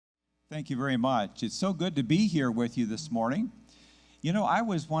Thank you very much. It's so good to be here with you this morning. You know, I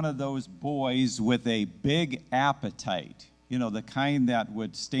was one of those boys with a big appetite, you know, the kind that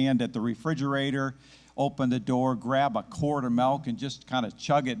would stand at the refrigerator, open the door, grab a quart of milk, and just kind of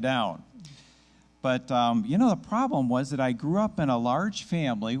chug it down. But, you know, the problem was that I grew up in a large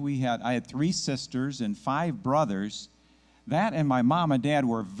family. I had 3 sisters and 5 brothers. That and my mom and dad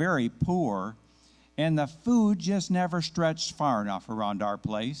were very poor, and the food just never stretched far enough around our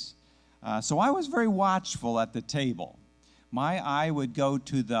place. So I was very watchful at the table. My eye would go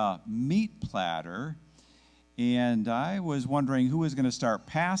to the meat platter, and I was wondering who was going to start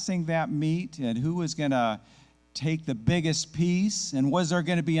passing that meat and who was going to take the biggest piece, and was there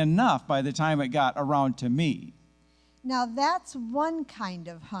going to be enough by the time it got around to me? Now that's one kind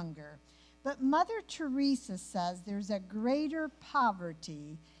of hunger. But Mother Teresa says there's a greater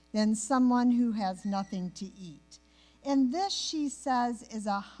poverty than someone who has nothing to eat. And this, she says, is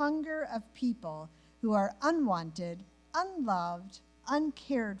a hunger of people who are unwanted, unloved,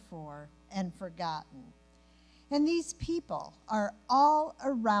 uncared for, and forgotten. And these people are all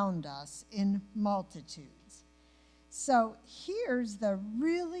around us in multitudes. So here's the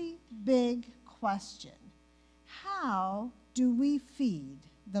really big question. How do we feed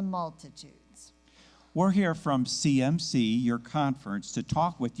the multitudes? We're here from CMC, your conference, to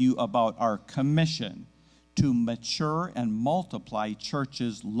talk with you about our commission to mature and multiply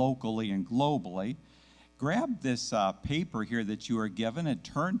churches locally and globally. Grab this paper here that you are given and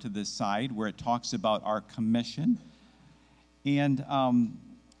turn to this side where it talks about our commission. And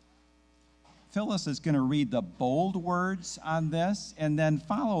Phyllis is going to read the bold words on this, and then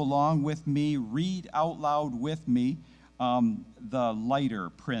follow along with me, read out loud with me the lighter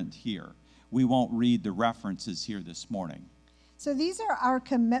print here. We won't read the references here this morning. So these are our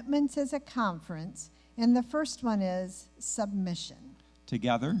commitments as a conference. And the first one is submission.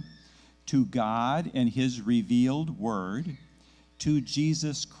 Together, to God and his revealed word, to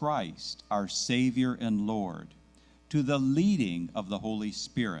Jesus Christ, our Savior and Lord, to the leading of the Holy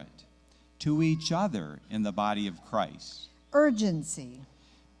Spirit, to each other in the body of Christ. Urgency.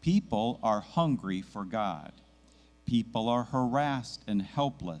 People are hungry for God. People are harassed and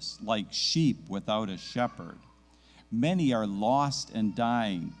helpless like sheep without a shepherd. Many are lost and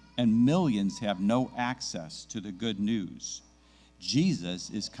dying, and millions have no access to the good news. Jesus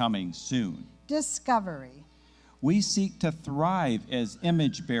is coming soon. Discovery. We seek to thrive as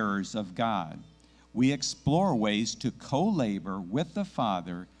image bearers of God. We explore ways to co-labor with the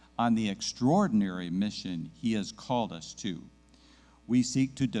Father on the extraordinary mission he has called us to. We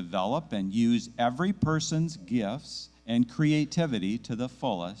seek to develop and use every person's gifts and creativity to the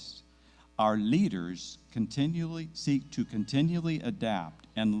fullest. Our leaders seek to continually adapt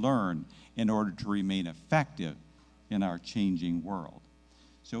and learn in order to remain effective in our changing world.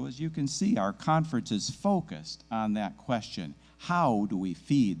 So as you can see, our conference is focused on that question: how do we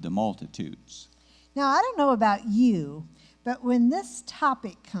feed the multitudes? Now, I don't know about you, but when this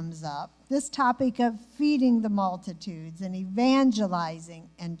topic comes up, this topic of feeding the multitudes and evangelizing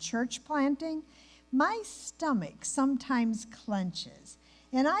and church planting, my stomach sometimes clenches,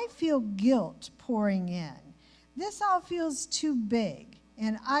 and I feel guilt pouring in. This all feels too big,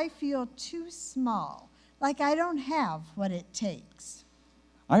 and I feel too small, like I don't have what it takes.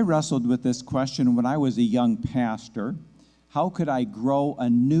 I wrestled with this question when I was a young pastor. How could I grow a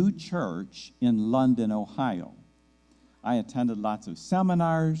new church in London, Ohio? I attended lots of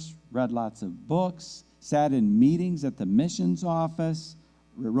seminars, read lots of books, sat in meetings at the missions office,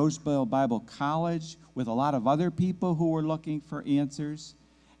 Roseville Bible College, with a lot of other people who were looking for answers.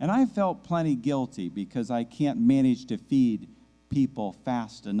 And I felt plenty guilty because I can't manage to feed people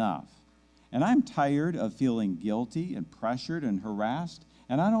fast enough. And I'm tired of feeling guilty and pressured and harassed,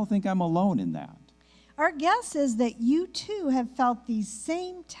 and I don't think I'm alone in that. Our guess is that you too have felt these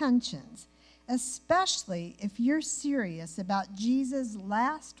same tensions, especially if you're serious about Jesus'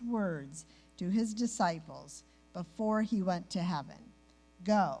 last words to his disciples before he went to heaven: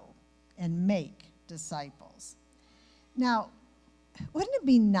 go and make disciples. Now, wouldn't it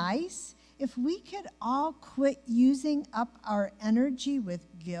be nice if we could all quit using up our energy with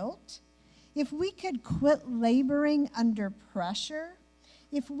guilt? If we could quit laboring under pressure?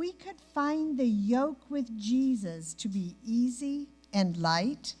 If we could find the yoke with Jesus to be easy and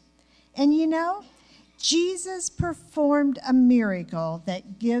light? And you know, Jesus performed a miracle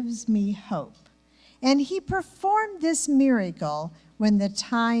that gives me hope. And he performed this miracle when the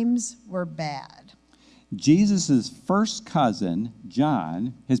times were bad. Jesus' first cousin,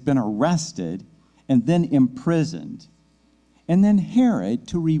 John, has been arrested and then imprisoned. And then Herod,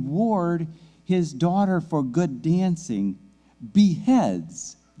 to reward his daughter for good dancing,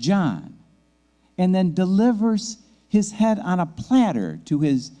 beheads John, and then delivers his head on a platter to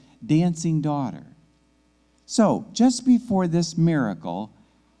his dancing daughter. So, just before this miracle,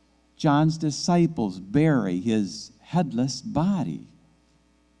 John's disciples bury his headless body.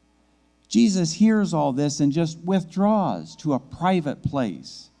 Jesus hears all this and just withdraws to a private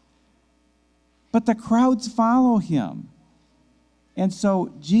place. But the crowds follow him. And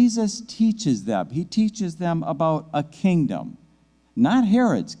so Jesus teaches them. He teaches them about a kingdom, not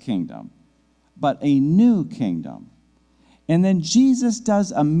Herod's kingdom, but a new kingdom. And then Jesus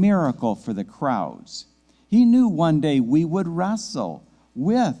does a miracle for the crowds. He knew one day we would wrestle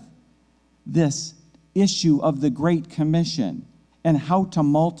with this issue of the Great Commission and how to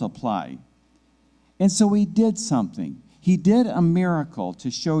multiply. And so he did something. He did a miracle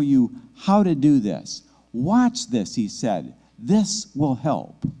to show you how to do this. Watch this, he said. This will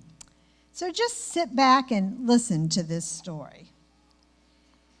help. So just sit back and listen to this story.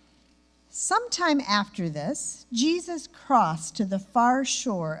 Sometime after this, Jesus crossed to the far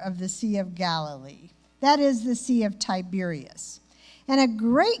shore of the Sea of Galilee, that is the Sea of Tiberias. And a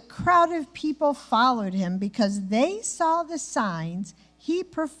great crowd of people followed him because they saw the signs he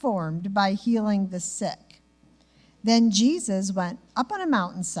performed by healing the sick. Then Jesus went up on a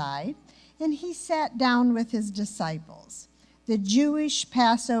mountainside, and he sat down with his disciples. The Jewish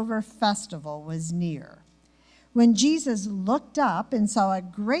Passover festival was near. When Jesus looked up and saw a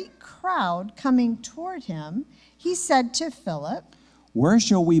great crowd coming toward him, he said to Philip, "Where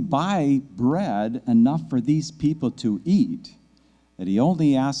shall we buy bread enough for these people to eat?" That he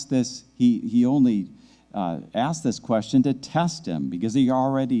only asked this, asked this question to test him because he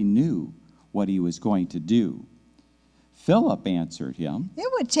already knew what he was going to do. Philip answered him, "It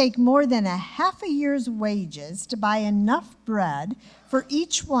would take more than a half a year's wages to buy enough bread for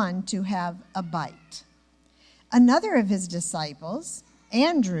each one to have a bite." Another of his disciples,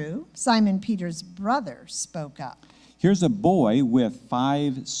 Andrew, Simon Peter's brother, spoke up. "Here's a boy with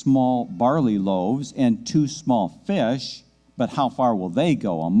 5 small barley loaves and 2 small fish, but how far will they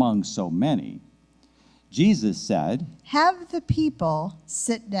go among so many?" Jesus said, "Have the people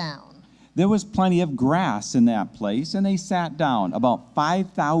sit down." There was plenty of grass in that place, and they sat down. About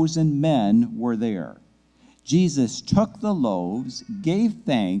 5,000 men were there. Jesus took the loaves, gave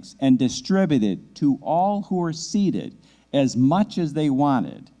thanks, and distributed to all who were seated as much as they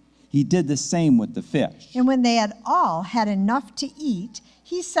wanted. He did the same with the fish. And when they had all had enough to eat,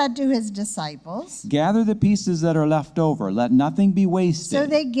 he said to his disciples, "Gather the pieces that are left over. Let nothing be wasted." So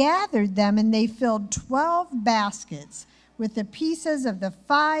they gathered them, and they filled 12 baskets with the pieces of the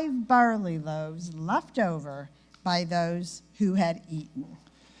 5 barley loaves left over by those who had eaten.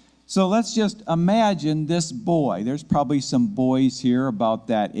 So let's just imagine this boy. There's probably some boys here about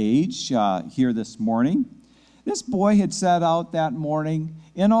that age here this morning. This boy had set out that morning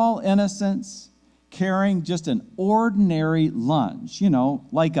in all innocence, carrying just an ordinary lunch,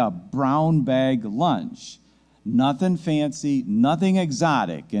 like a brown bag lunch. Nothing fancy, nothing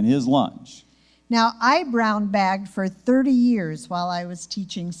exotic in his lunch. Now, I brown bagged for 30 years while I was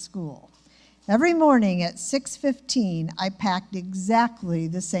teaching school. Every morning at 6:15, I packed exactly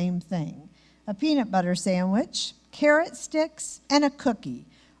the same thing: a peanut butter sandwich, carrot sticks, and a cookie,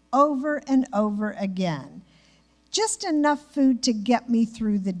 over and over again. Just enough food to get me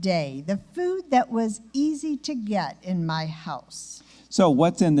through the day, the food that was easy to get in my house. So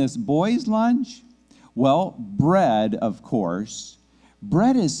what's in this boy's lunch? Well, bread, of course.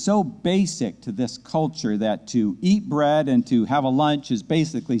 Bread is so basic to this culture that to eat bread and to have a lunch is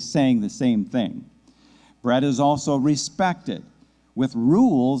basically saying the same thing. Bread is also respected, with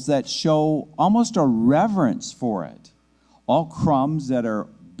rules that show almost a reverence for it. All crumbs that are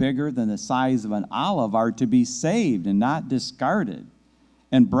bigger than the size of an olive are to be saved and not discarded.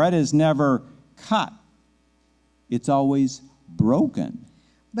 And bread is never cut. It's always broken.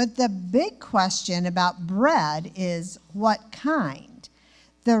 But the big question about bread is what kind?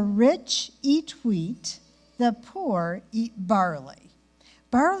 The rich eat wheat, the poor eat barley.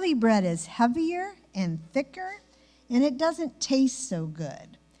 Barley bread is heavier and thicker, and it doesn't taste so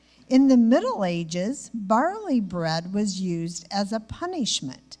good. In the Middle Ages, barley bread was used as a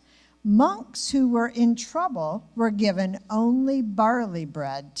punishment. Monks who were in trouble were given only barley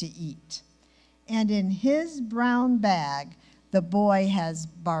bread to eat. And in his brown bag, the boy has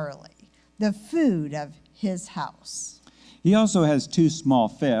barley, the food of his house. He also has 2 small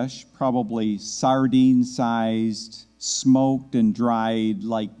fish, probably sardine-sized, smoked and dried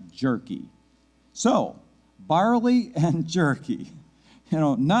like jerky. So, barley and jerky.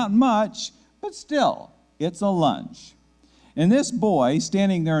 Not much, but still, it's a lunch. And this boy,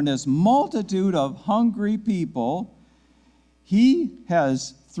 standing there in this multitude of hungry people, he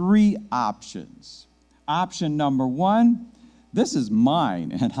has three options. Option number one, this is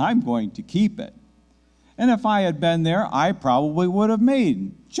mine and I'm going to keep it. And if I had been there, I probably would have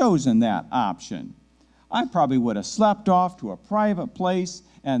chosen that option. I probably would have slept off to a private place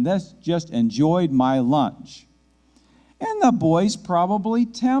and just enjoyed my lunch. And the boy's probably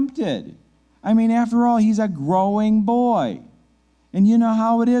tempted. I mean, after all, he's a growing boy. And you know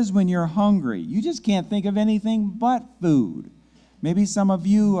how it is when you're hungry. You just can't think of anything but food. Maybe some of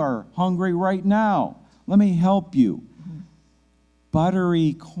you are hungry right now. Let me help you.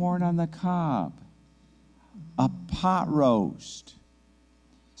 Buttery corn on the cob, a pot roast,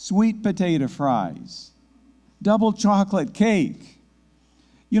 sweet potato fries, double chocolate cake.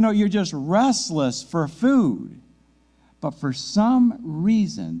 You know, you're just restless for food. But for some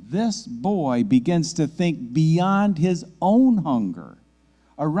reason, this boy begins to think beyond his own hunger.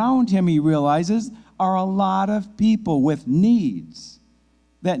 Around him, he realizes, are a lot of people with needs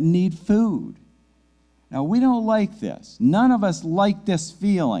that need food. Now, we don't like this. None of us like this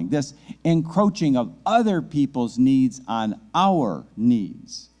feeling, this encroaching of other people's needs on our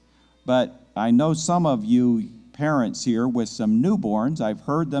needs. But I know some of you parents here with some newborns, I've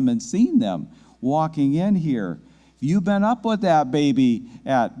heard them and seen them walking in here. If you've been up with that baby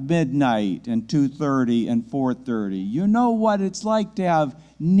at midnight and 2:30 and 4:30, you know what it's like to have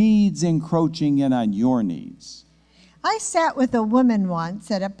needs encroaching in on your needs. I sat with a woman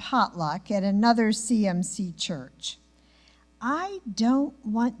once at a potluck at another CMC church. I don't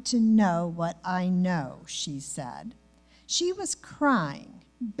want to know what I know, she said. She was crying,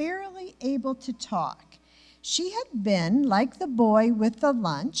 barely able to talk. She had been, like the boy with the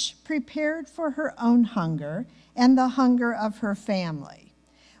lunch, prepared for her own hunger and the hunger of her family.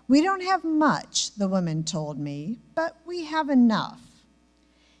 We don't have much, the woman told me, but we have enough.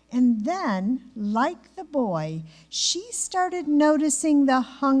 And then, like the boy, she started noticing the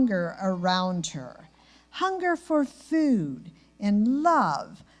hunger around her. Hunger for food and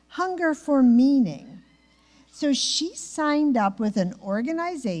love, hunger for meaning. So she signed up with an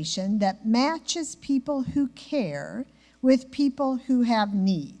organization that matches people who care with people who have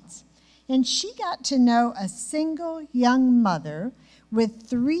needs. And she got to know a single young mother with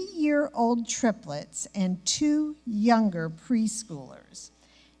 3-year-old triplets and 2 younger preschoolers.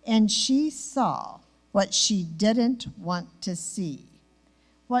 And she saw what she didn't want to see,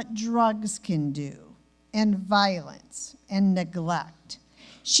 what drugs can do, and violence and neglect.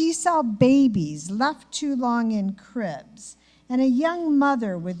 She saw babies left too long in cribs, and a young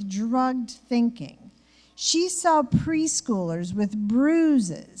mother with drugged thinking. She saw preschoolers with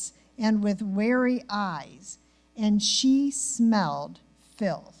bruises and with wary eyes, and she smelled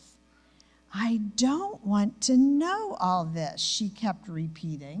filth. I don't want to know all this, she kept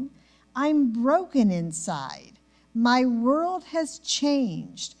repeating. I'm broken inside. My world has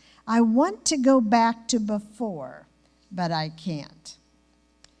changed. I want to go back to before, but I can't.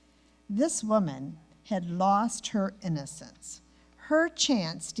 This woman had lost her innocence, her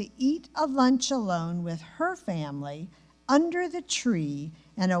chance to eat a lunch alone with her family under the tree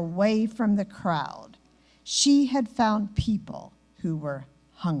and away from the crowd. She had found people who were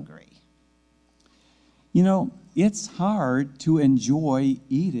hungry. You know, it's hard to enjoy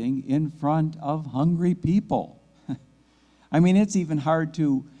eating in front of hungry people. I mean, it's even hard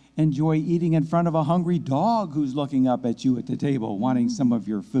to enjoy eating in front of a hungry dog who's looking up at you at the table wanting some of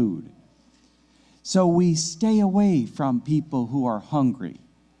your food. So we stay away from people who are hungry,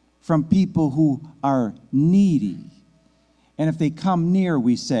 from people who are needy. And if they come near,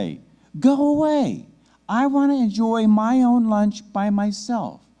 we say, go away. I want to enjoy my own lunch by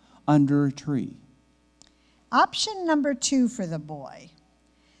myself under a tree. Option number 2 for the boy.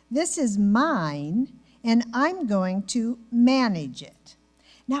 This is mine, and I'm going to manage it.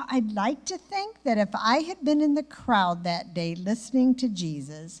 Now, I'd like to think that if I had been in the crowd that day listening to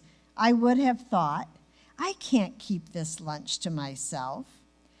Jesus, I would have thought, I can't keep this lunch to myself.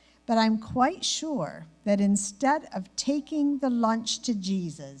 But I'm quite sure that instead of taking the lunch to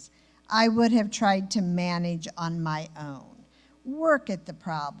Jesus, I would have tried to manage on my own, work at the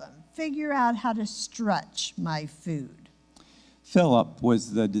problem, figure out how to stretch my food. Philip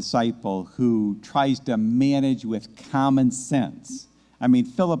was the disciple who tries to manage with common sense. I mean,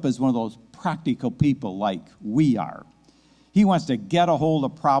 Philip is one of those practical people like we are. He wants to get a hold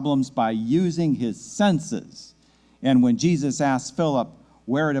of problems by using his senses. And when Jesus asked Philip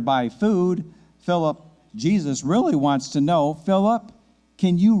where to buy food, Jesus really wants to know, Philip,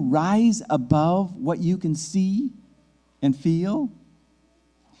 can you rise above what you can see and feel?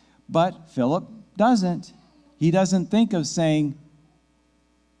 But Philip doesn't. He doesn't think of saying,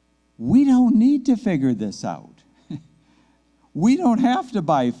 we don't need to figure this out. We don't have to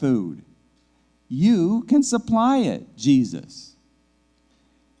buy food. You can supply it, Jesus.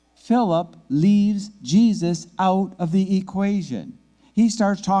 Philip leaves Jesus out of the equation. He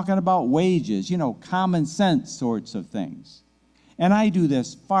starts talking about wages, common sense sorts of things. And I do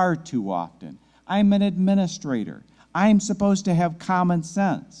this far too often. I'm an administrator. I'm supposed to have common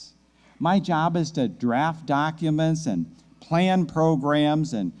sense. My job is to draft documents and plan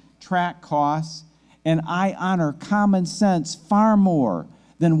programs and track costs, and I honor common sense far more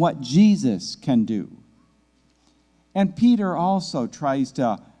than what Jesus can do. And Peter also tries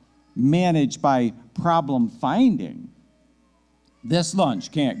to manage by problem finding. This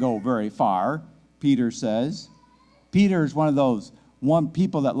lunch can't go very far, Peter says. Peter's one of those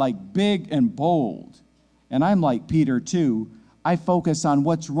people that like big and bold. And I'm like Peter too. I focus on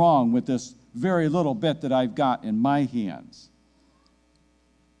what's wrong with this very little bit that I've got in my hands.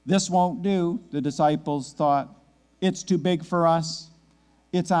 This won't do, the disciples thought. It's too big for us.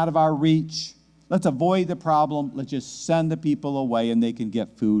 It's out of our reach. Let's avoid the problem. Let's just send the people away and they can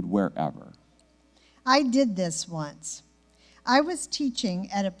get food wherever. I did this once. I was teaching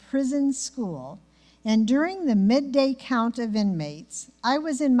at a prison school, and during the midday count of inmates, I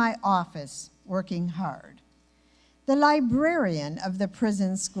was in my office working hard. The librarian of the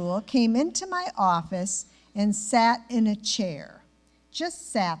prison school came into my office and sat in a chair,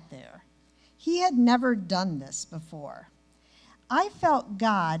 just sat there. He had never done this before. I felt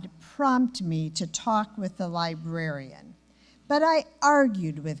God prompt me to talk with the librarian, but I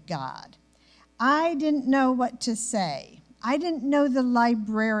argued with God. I didn't know what to say. I didn't know the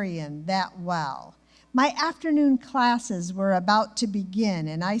librarian that well. My afternoon classes were about to begin,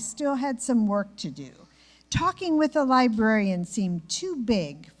 and I still had some work to do. Talking with a librarian seemed too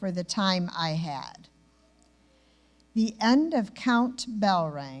big for the time I had. The end of count bell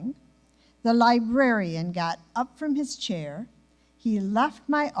rang. The librarian got up from his chair. He left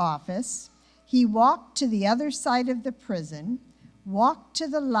my office. He walked to the other side of the prison, walked to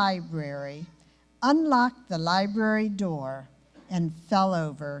the library, unlocked the library door, and fell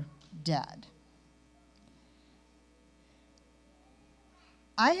over dead.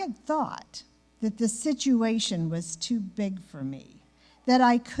 I had thought that the situation was too big for me, that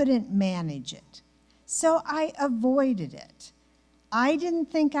I couldn't manage it. So I avoided it. I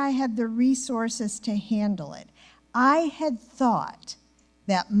didn't think I had the resources to handle it. I had thought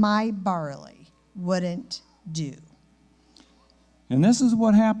that my barley wouldn't do. And this is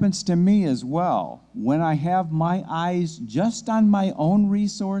what happens to me as well. When I have my eyes just on my own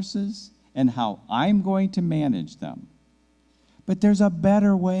resources and how I'm going to manage them. But there's a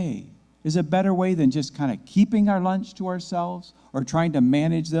better way. There's a better way than just kind of keeping our lunch to ourselves or trying to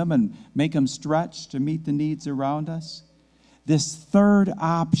manage them and make them stretch to meet the needs around us. This third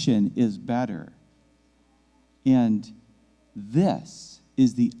option is better. And this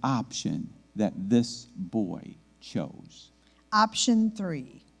is the option that this boy chose. Option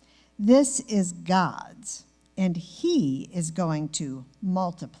 3, this is God's, and he is going to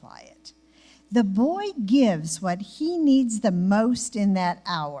multiply it. The boy gives what he needs the most in that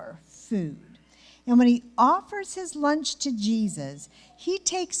hour, food. And when he offers his lunch to Jesus, he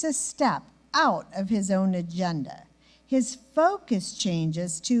takes a step out of his own agenda. His focus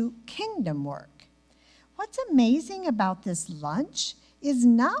changes to kingdom work. What's amazing about this lunch is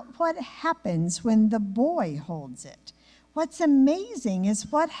not what happens when the boy holds it. What's amazing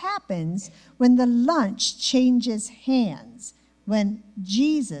is what happens when the lunch changes hands, when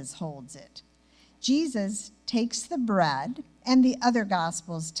Jesus holds it. Jesus takes the bread, and the other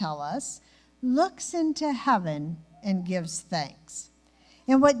Gospels tell us, looks into heaven and gives thanks.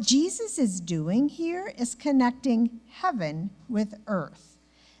 And what Jesus is doing here is connecting heaven with earth.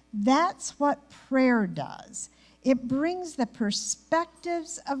 That's what prayer does. It brings the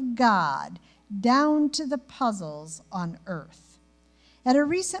perspectives of God down to the puzzles on earth. At a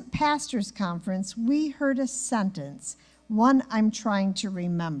recent pastors' conference, we heard a sentence, one I'm trying to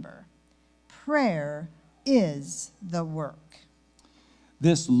remember. Prayer is the work.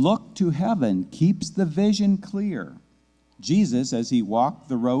 This look to heaven keeps the vision clear. Jesus, as he walked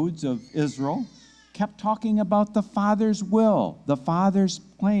the roads of Israel, kept talking about the Father's will, the Father's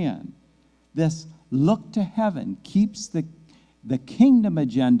plan. This look to heaven keeps the kingdom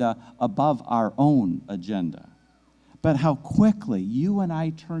agenda above our own agenda. But how quickly you and I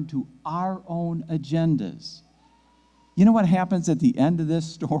turn to our own agendas. You know what happens at the end of this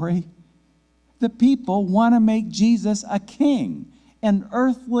story? The people want to make Jesus a king, an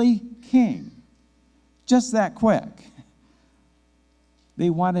earthly king. Just that quick. They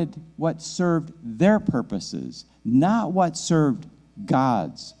wanted what served their purposes, not what served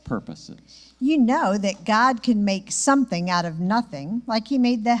God's purposes. You know that God can make something out of nothing, like he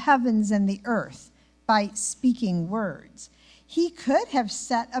made the heavens and the earth by speaking words. He could have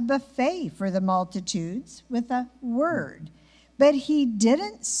set a buffet for the multitudes with a word, but he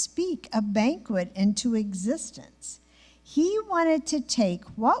didn't speak a banquet into existence. He wanted to take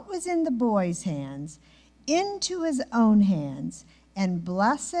what was in the boy's hands into his own hands and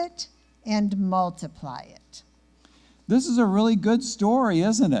bless it and multiply it. This is a really good story,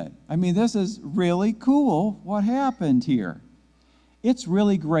 isn't it? I mean, this is really cool what happened here. It's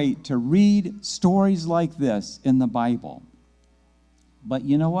really great to read stories like this in the Bible. But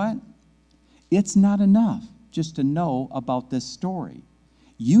you know what? It's not enough just to know about this story.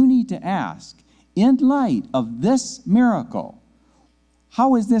 You need to ask, in light of this miracle,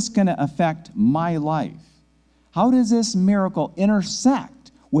 how is this going to affect my life? How does this miracle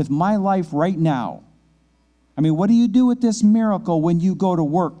intersect with my life right now? I mean, what do you do with this miracle when you go to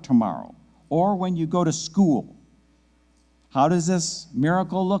work tomorrow or when you go to school? How does this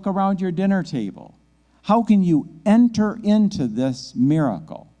miracle look around your dinner table? How can you enter into this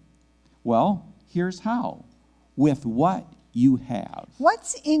miracle? Well, here's how. With what you have.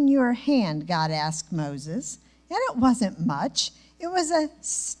 What's in your hand? God asked Moses. And it wasn't much. It was a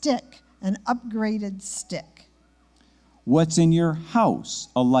stick, an upgraded stick. What's in your house?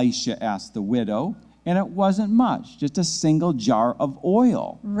 Elisha asked the widow. And it wasn't much, just a single jar of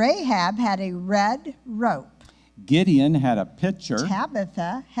oil. Rahab had a red rope. Gideon had a pitcher.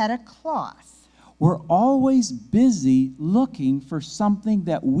 Tabitha had a cloth. We're always busy looking for something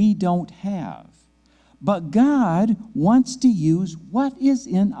that we don't have. But God wants to use what is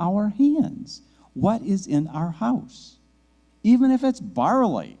in our hands, what is in our house. Even if it's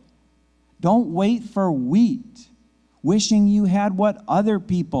barley, don't wait for wheat, wishing you had what other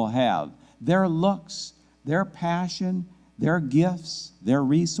people have, their looks, their passion, their gifts, their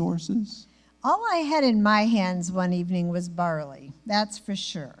resources. All I had in my hands one evening was barley, that's for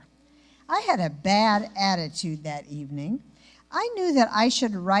sure. I had a bad attitude that evening. I knew that I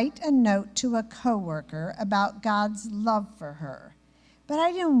should write a note to a coworker about God's love for her, but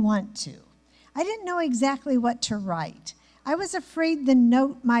I didn't want to. I didn't know exactly what to write. I was afraid the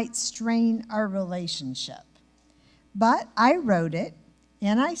note might strain our relationship. But I wrote it,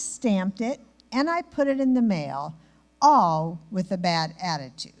 and I stamped it, and I put it in the mail, all with a bad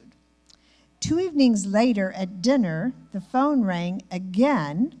attitude. 2 evenings later at dinner, the phone rang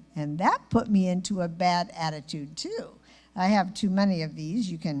again, and that put me into a bad attitude too. I have too many of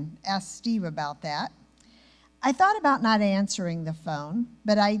these. You can ask Steve about that. I thought about not answering the phone,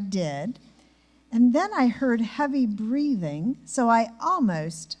 but I did. And then I heard heavy breathing, so I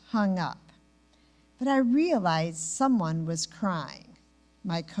almost hung up. But I realized someone was crying,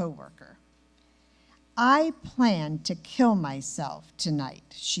 my coworker. I planned to kill myself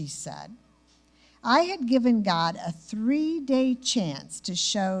tonight, she said. I had given God a 3-day chance to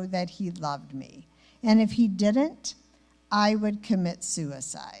show that he loved me. And if he didn't, I would commit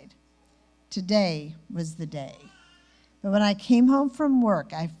suicide. Today was the day. But when I came home from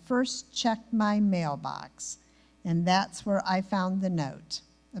work, I first checked my mailbox, and that's where I found the note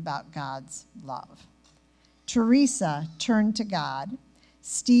about God's love. Teresa turned to God.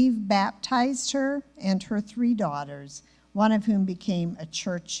 Steve baptized her and her 3 daughters, one of whom became a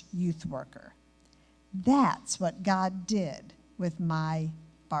church youth worker. That's what God did with my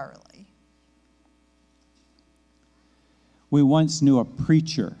barley. We once knew a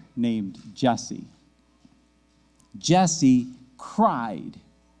preacher named Jesse. Jesse cried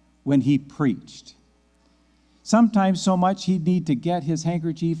when he preached. Sometimes so much he'd need to get his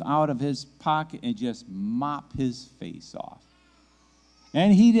handkerchief out of his pocket and just mop his face off.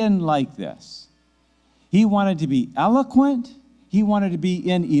 And he didn't like this. He wanted to be eloquent. He wanted to be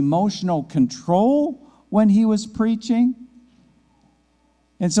in emotional control when he was preaching.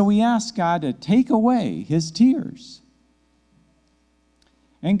 And so we asked God to take away his tears.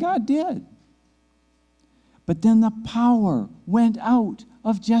 And God did. But then the power went out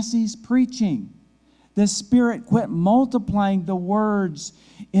of Jesse's preaching. The Spirit quit multiplying the words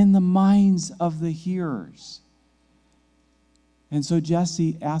in the minds of the hearers. And so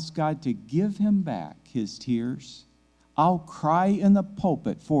Jesse asked God to give him back his tears. I'll cry in the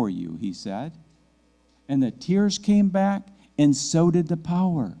pulpit for you, he said. And the tears came back, and so did the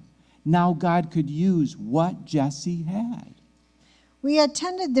power. Now God could use what Jesse had. We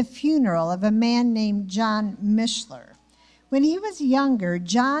attended the funeral of a man named John Mishler. When he was younger,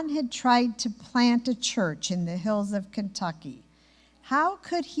 John had tried to plant a church in the hills of Kentucky. How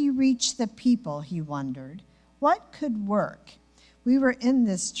could he reach the people, he wondered? What could work? We were in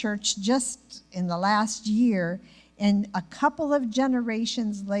this church just in the last year, And a couple of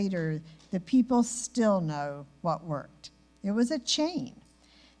generations later, the people still know what worked. It was a chain.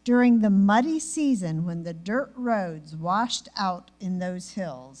 During the muddy season when the dirt roads washed out in those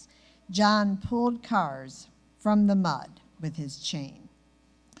hills, John pulled cars from the mud with his chain.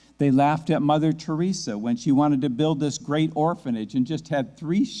 They laughed at Mother Teresa when she wanted to build this great orphanage and just had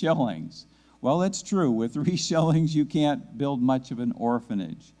 3 shillings. Well, it's true. With 3 shillings, you can't build much of an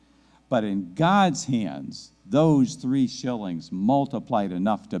orphanage. But in God's hands, those 3 shillings multiplied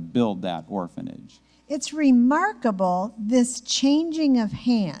enough to build that orphanage. It's remarkable, this changing of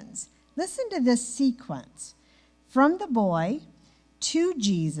hands. Listen to this sequence. From the boy to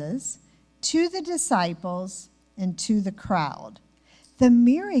Jesus, to the disciples, and to the crowd. The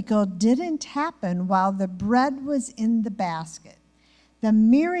miracle didn't happen while the bread was in the basket. The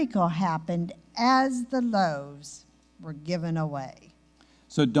miracle happened as the loaves were given away.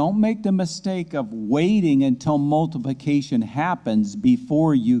 So don't make the mistake of waiting until multiplication happens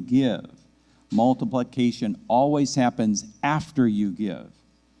before you give. Multiplication always happens after you give.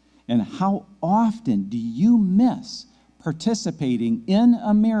 And how often do you miss participating in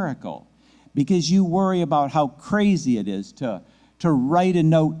a miracle because you worry about how crazy it is to write a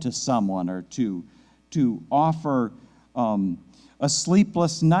note to someone or to offer a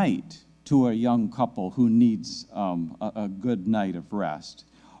sleepless night to a young couple who needs a good night of rest,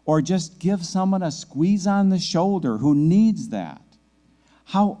 or just give someone a squeeze on the shoulder who needs that.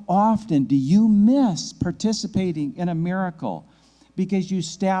 How often do you miss participating in a miracle because you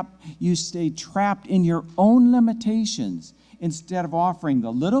stay trapped in your own limitations instead of offering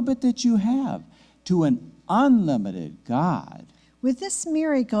the little bit that you have to an unlimited God? With this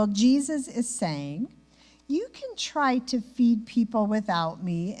miracle, Jesus is saying, you can try to feed people without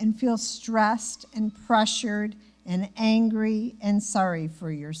me and feel stressed and pressured and angry and sorry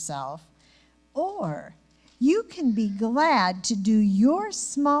for yourself. Or you can be glad to do your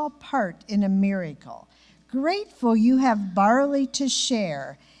small part in a miracle, grateful you have barley to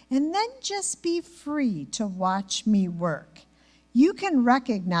share, and then just be free to watch me work. You can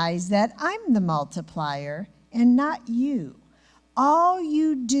recognize that I'm the multiplier and not you. All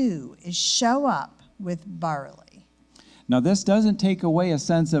you do is show up with barley. Now, this doesn't take away a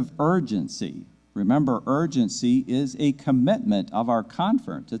sense of urgency. Remember, urgency is a commitment of our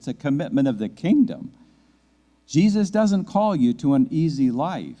conference. It's a commitment of the kingdom. Jesus doesn't call you to an easy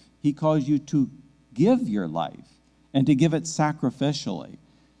life. He calls you to give your life and to give it sacrificially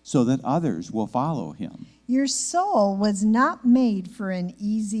so that others will follow him. Your soul was not made for an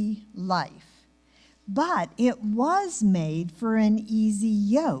easy life, but it was made for an easy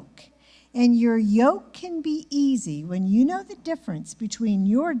yoke. And your yoke can be easy when you know the difference between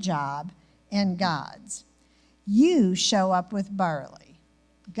your job and God's. You show up with barley.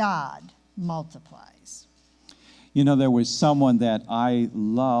 God multiplies. You know, there was someone that I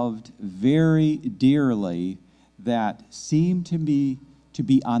loved very dearly that seemed to me to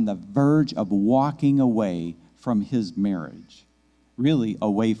be on the verge of walking away from his marriage, really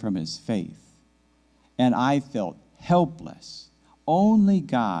away from his faith. And I felt helpless. Only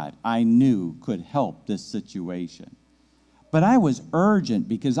God, I knew, could help this situation. But I was urgent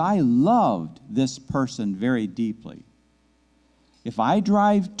because I loved this person very deeply. If I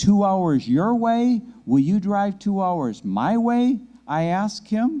drive 2 hours your way, will you drive 2 hours my way? I asked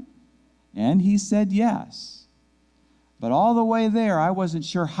him, and he said yes. But all the way there, I wasn't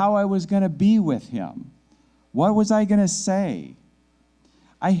sure how I was going to be with him. What was I going to say?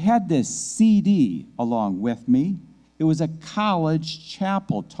 I had this CD along with me. It was a college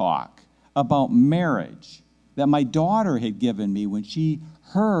chapel talk about marriage that my daughter had given me when she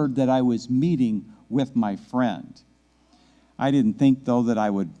heard that I was meeting with my friend. I didn't think, though, that I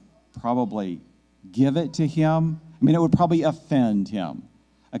would probably give it to him. I mean, it would probably offend him.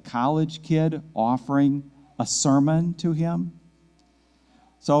 A college kid offering a sermon to him.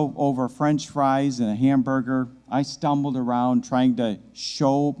 So over French fries and a hamburger, I stumbled around trying to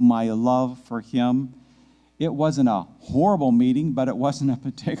show my love for him. It wasn't a horrible meeting, but it wasn't a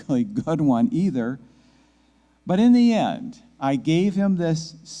particularly good one either. But in the end, I gave him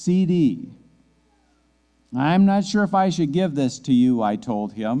this CD. I'm not sure if I should give this to you, I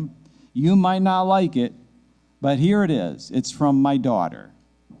told him. You might not like it, but here it is. It's from my daughter.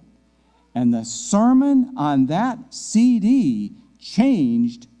 And the sermon on that CD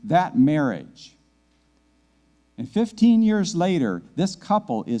changed that marriage. And 15 years later, this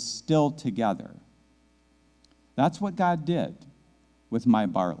couple is still together. That's what God did with my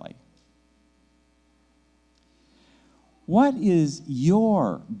barley. What is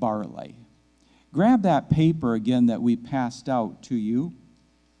your barley? Grab that paper again that we passed out to you.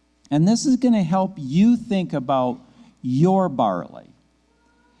 And this is going to help you think about your barley.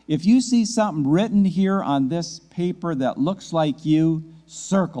 If you see something written here on this paper that looks like you,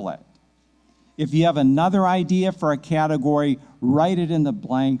 circle it. If you have another idea for a category, write it in the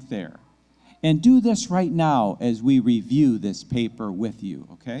blank there. And do this right now as we review this paper with you,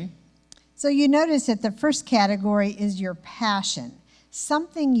 okay? So you notice that the first category is your passion,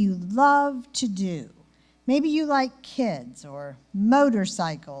 something you love to do. Maybe you like kids or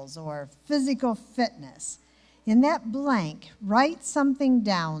motorcycles or physical fitness. In that blank, write something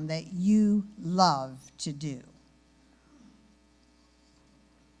down that you love to do.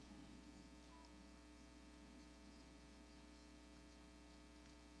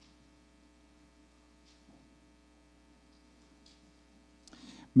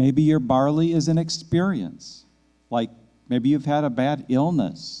 Maybe your barley is an experience, like maybe you've had a bad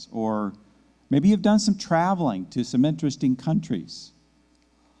illness, or maybe you've done some traveling to some interesting countries.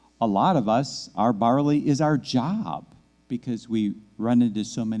 A lot of us, our barley is our job because we run into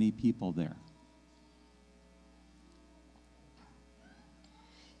so many people there.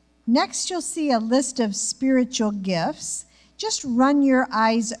 Next, you'll see a list of spiritual gifts. Just run your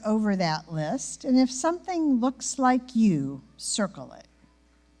eyes over that list, and if something looks like you, circle it.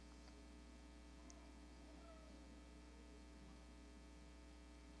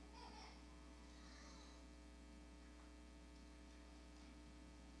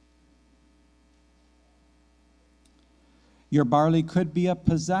 Your barley could be a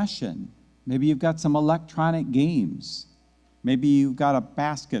possession. Maybe you've got some electronic games. Maybe you've got a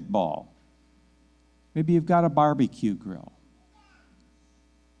basketball. Maybe you've got a barbecue grill.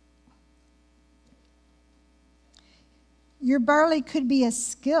 Your barley could be a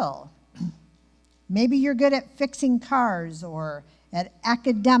skill. Maybe you're good at fixing cars or at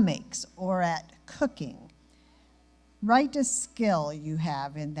academics or at cooking. Write a skill you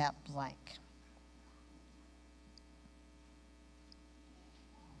have in that blank.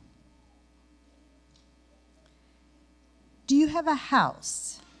 Do you have a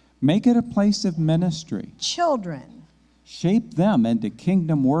house? Make it a place of ministry. Children? Shape them into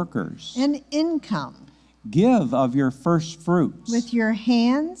kingdom workers. An income? Give of your first fruits. With your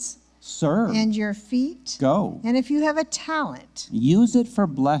hands? Serve. And your feet? Go. And if you have a talent? Use it for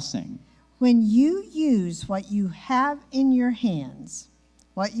blessing. When you use what you have in your hands,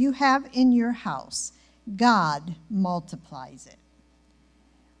 what you have in your house, God multiplies it.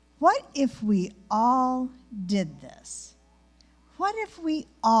 What if we all did this? What if we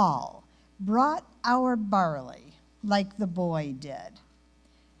all brought our barley like the boy did?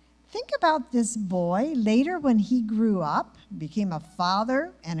 Think about this boy later when he grew up, became a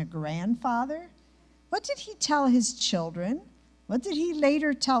father and a grandfather. What did he tell his children? What did he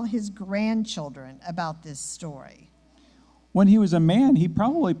later tell his grandchildren about this story? When he was a man, he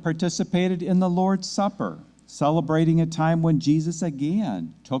probably participated in the Lord's Supper, celebrating a time when Jesus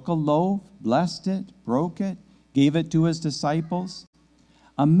again took a loaf, blessed it, broke it, gave it to his disciples.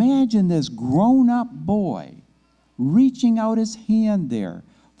 Imagine this grown-up boy reaching out his hand there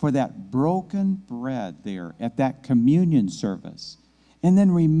for that broken bread there at that communion service. And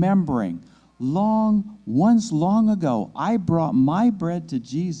then remembering, once long ago, I brought my bread to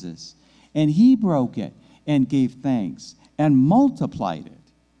Jesus, and he broke it and gave thanks and multiplied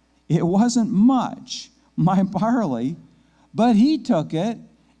it. It wasn't much, my barley, but he took it,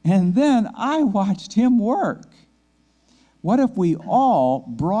 and then I watched him work. What if we all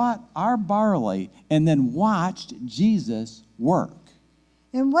brought our barley and then watched Jesus work?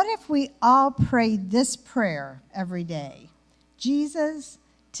 And what if we all prayed this prayer every day? Jesus,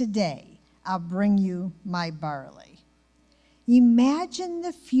 today I'll bring you my barley. Imagine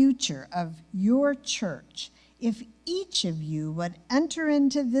the future of your church if each of you would enter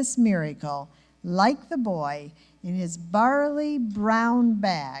into this miracle like the boy in his barley brown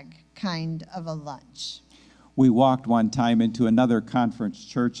bag kind of a lunch. We walked one time into another conference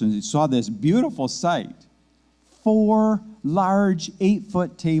church and saw this beautiful sight. 4 large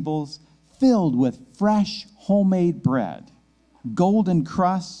 8-foot tables filled with fresh homemade bread. Golden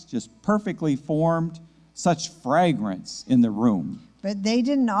crust, just perfectly formed, such fragrance in the room. But they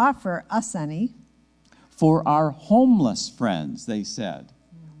didn't offer us any. For our homeless friends, they said.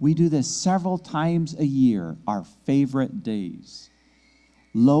 We do this several times a year, our favorite days.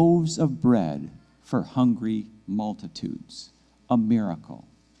 Loaves of bread for hungry multitudes, a miracle.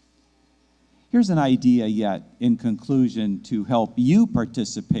 Here's an idea yet in conclusion to help you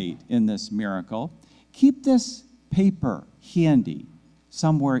participate in this miracle. Keep this paper handy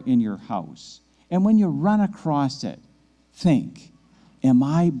somewhere in your house. And when you run across it, think, am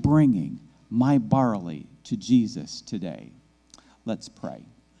I bringing my barley to Jesus today? Let's pray.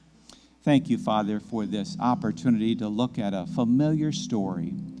 Thank you, Father, for this opportunity to look at a familiar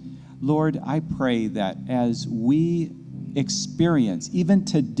story. Lord, I pray that as we experience, even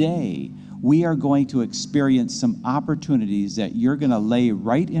today, we are going to experience some opportunities that you're going to lay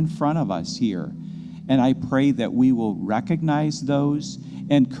right in front of us here. And I pray that we will recognize those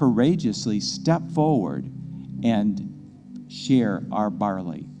and courageously step forward and share our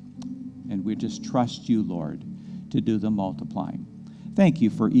barley. And we just trust you, Lord, to do the multiplying. Thank you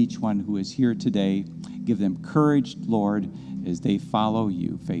for each one who is here today. Give them courage, Lord, as they follow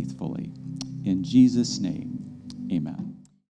you faithfully. In Jesus' name, amen.